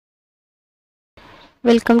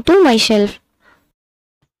Welcome to MyShelf.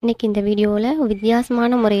 இன்னைக்கு இந்த வீடியோவில்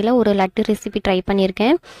வித்தியாசமான முறையில் ஒரு லட்டு ரெசிபி ட்ரை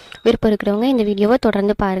பண்ணியிருக்கேன். விருப்பம் இருக்கிறவங்க இந்த வீடியோவை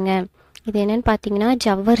தொடர்ந்து பாருங்கள். இது என்னென்னு பார்த்தீங்கன்னா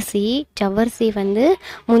ஜவ்வரிசி வந்து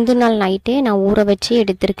முந்தின நாள் நைட்டே நான் ஊற வச்சு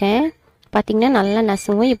எடுத்திருக்கேன். பார்த்திங்கன்னா நல்லா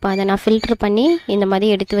நசுங்கும். இப்போ அதை நான் ஃபில்ட்ரு பண்ணி இந்த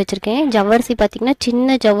மாதிரி எடுத்து வச்சுருக்கேன். ஜவ்வரிசி பார்த்திங்கன்னா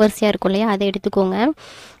சின்ன ஜவ்வரிசியாக இருக்கும் இல்லையா, அதை எடுத்துக்கோங்க.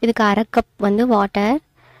 இதுக்கு 1/2 கப் வந்து வாட்டர்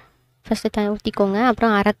ஃபஸ்ட்டு ஊற்றிக்கோங்க.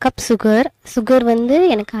 அப்புறம் 1/2 கப் சுகர் வந்து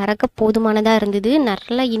எனக்கு 1/2 கப் போதுமானதாக இருந்தது.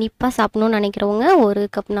 நல்லா இனிப்பாக சாப்பிட்ணுன்னு நினைக்கிறவங்க 1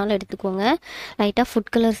 கப்னாலும் எடுத்துக்கோங்க. லைட்டாக ஃபுட்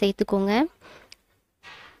கலர் சேர்த்துக்கோங்க.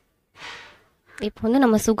 இப்போ வந்து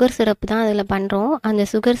நம்ம சுகர் சிரப்பு தான் அதில் பண்ணுறோம். அந்த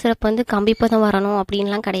சுகர் சிரப் வந்து கம்பிப்பதம் வரணும்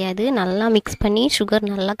அப்படின்லாம் கிடையாது. நல்லா மிக்ஸ் பண்ணி சுகர்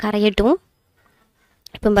நல்லா கரையட்டும்.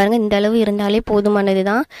 இப்போ பாருங்கள், இந்த அளவு இருந்தாலே போதுமானது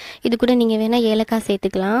தான். இது கூட நீங்கள் வேணால் ஏலக்காய்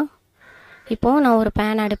சேர்த்துக்கலாம். இப்போது நான் ஒரு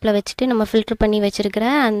பேன் அடுப்பில் வச்சுட்டு நம்ம ஃபில்ட்ரு பண்ணி வச்சுருக்கிற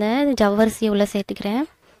அந்த ஜவ்வரிசியை உள்ளே சேர்த்துக்கிறேன்.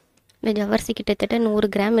 இந்த ஜவ்வரிசி கிட்டத்தட்ட 100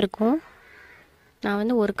 கிராம் இருக்கும். நான்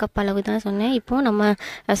வந்து 1 கப் அளவு தான் சொன்னேன். இப்போது நம்ம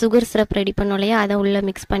சுகர் சிரப் ரெடி பண்ணோம் இல்லையா, அதை உள்ளே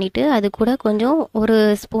மிக்ஸ் பண்ணிவிட்டு அது கூட கொஞ்சம் 1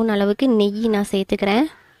 ஸ்பூன் அளவுக்கு நெய் நான் சேர்த்துக்கிறேன்.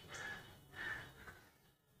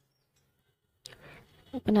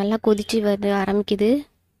 இப்போ நல்லா கொதிச்சு ஆரம்பிக்குது.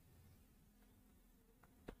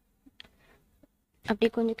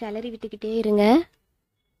 அப்படியே கொஞ்சம் கிளறி விட்டுக்கிட்டே இருங்க.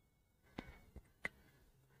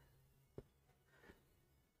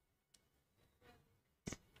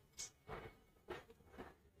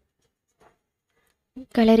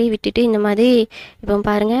 கிளறி விட்டுட்டு இந்த மாதிரி இப்போ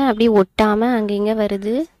பாருங்கள், அப்படியே ஒட்டாமல் அங்கே இங்கே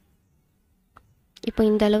வருது. இப்போ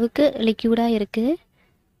இந்த அளவுக்கு லிக்யூடாக இருக்குது.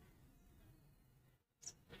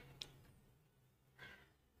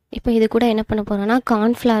 இப்போ இது கூட என்ன பண்ண போகிறோன்னா,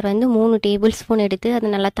 கார்ன்ஃப்ளவர் வந்து 3 டேபிள் ஸ்பூன் எடுத்து அதை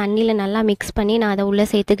நல்லா தண்ணியில் நல்லா மிக்ஸ் பண்ணி நான் அதை உள்ளே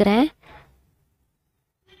சேர்த்துக்கிறேன்.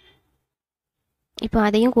 இப்போ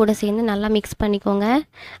அதையும் கூட சேர்ந்து நல்லா மிக்ஸ் பண்ணிக்கோங்க.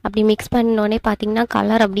 அப்படி மிக்ஸ் பண்ணினோடனே பார்த்தீங்கன்னா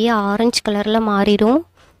கலர் அப்படியே ஆரஞ்சு கலரில் மாறிடும்.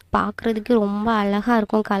 பார்க்குறதுக்கு ரொம்ப அழகாக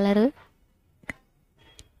இருக்கும் கலரு.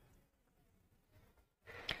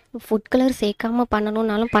 ஃபுட் கலர் சேர்க்காமல்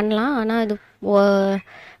பண்ணணுன்னாலும் பண்ணலாம், ஆனால் அது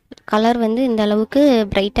கலர் வந்து இந்த அளவுக்கு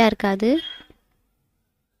பிரைட்டாக இருக்காது.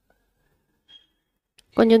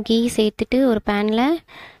 கொஞ்சம் கீ சேர்த்துட்டு ஒரு பேனில்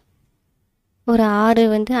ஒரு 6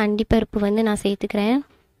 வந்து அண்டிப்பருப்பு வந்து நான் சேர்த்துக்கிறேன்.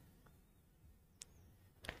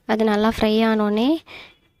 அது நல்லா ஃப்ரை ஆனோடனே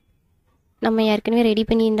நம்ம ஏற்கனவே ரெடி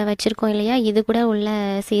பண்ணி இந்த வச்சுருக்கோம் இல்லையா, இது கூட உள்ளே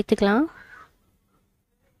சேர்த்துக்கலாம்.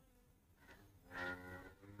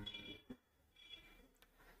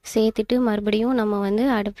 சேர்த்துட்டு மறுபடியும் நம்ம வந்து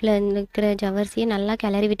அடுப்பில் இருக்கிற ஜவ்வரிசியை நல்லா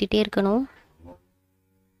கிளறி விட்டுட்டே இருக்கணும்.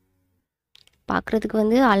 பார்க்குறதுக்கு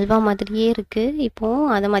வந்து அல்வா மாதிரியே இருக்குது. இப்போது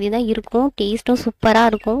அது மாதிரி தான் இருக்கும். டேஸ்ட்டும்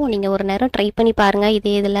சூப்பராக இருக்கும். நீங்கள் ஒரு நேரம் ட்ரை பண்ணி பாருங்கள்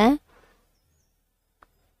இதே இதில்.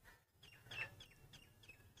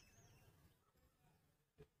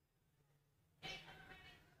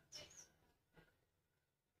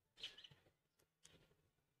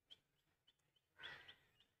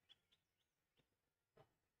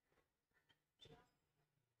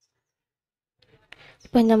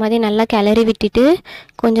 இப்போ இந்த மாதிரி நல்லா கிளறி விட்டுட்டு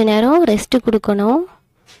கொஞ்சம் நேரம் ரெஸ்ட்டு கொடுக்கணும்.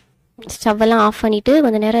 ஸ்டவ்வெல்லாம் ஆஃப் பண்ணிவிட்டு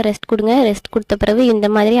கொஞ்சம் நேரம் ரெஸ்ட் கொடுங்க. ரெஸ்ட் கொடுத்த பிறகு இந்த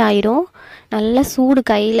மாதிரி ஆயிரும். நல்லா சூடு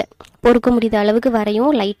கையில் பொறுக்க முடியாத அளவுக்கு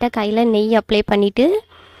வரையும். லைட்டாக கையில் நெய் அப்ளை பண்ணிவிட்டு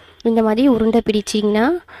இந்த மாதிரி உருண்டை பிடிச்சிங்கன்னா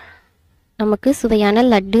நமக்கு சுவையான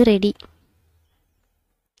லட்டு ரெடி.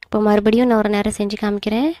 இப்போ மறுபடியும் நான் ஒரு நேரம் செஞ்சு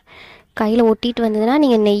காமிக்கிறேன். கையில் ஒட்டிட்டு வந்ததுன்னா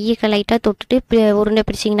நீங்கள் நெய்யை லைட்டாக தொட்டுட்டு உருண்டை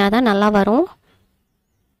பிடிச்சிங்கன்னா தான் நல்லா வரும்.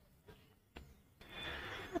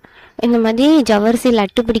 இந்த மாதிரி ஜவ்வரிசி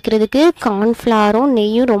லட்டு பிடிக்கிறதுக்கு கார்ன்ஃப்ளவரும்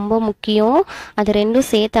நெய்யும் ரொம்ப முக்கியம். அது ரெண்டும்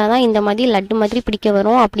சேர்த்தா தான் இந்த மாதிரி லட்டு மாதிரி பிடிக்க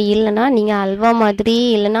வரும். அப்படி இல்லைன்னா நீங்கள் அல்வா மாதிரி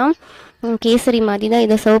இல்லைன்னா கேசரி மாதிரி தான்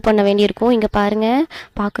இதை சர்வ் பண்ண வேண்டியிருக்கும். இங்கே பாருங்கள்,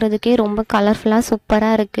 பார்க்குறதுக்கே ரொம்ப கலர்ஃபுல்லாக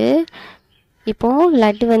சூப்பராக இருக்குது. இப்போது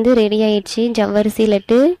லட்டு வந்து ரெடி ஆயிடுச்சு, ஜவ்வரிசி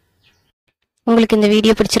லட்டு. உங்களுக்கு இந்த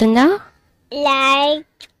வீடியோ பிடிச்சிருந்தா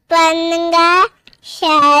லைக் பண்ணுங்க,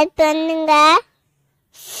 ஷேர் பண்ணுங்க,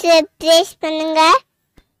 சப்ஸ்கிரைப் பண்ணுங்க,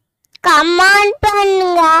 கமெண்ட் பண்ணுங்க.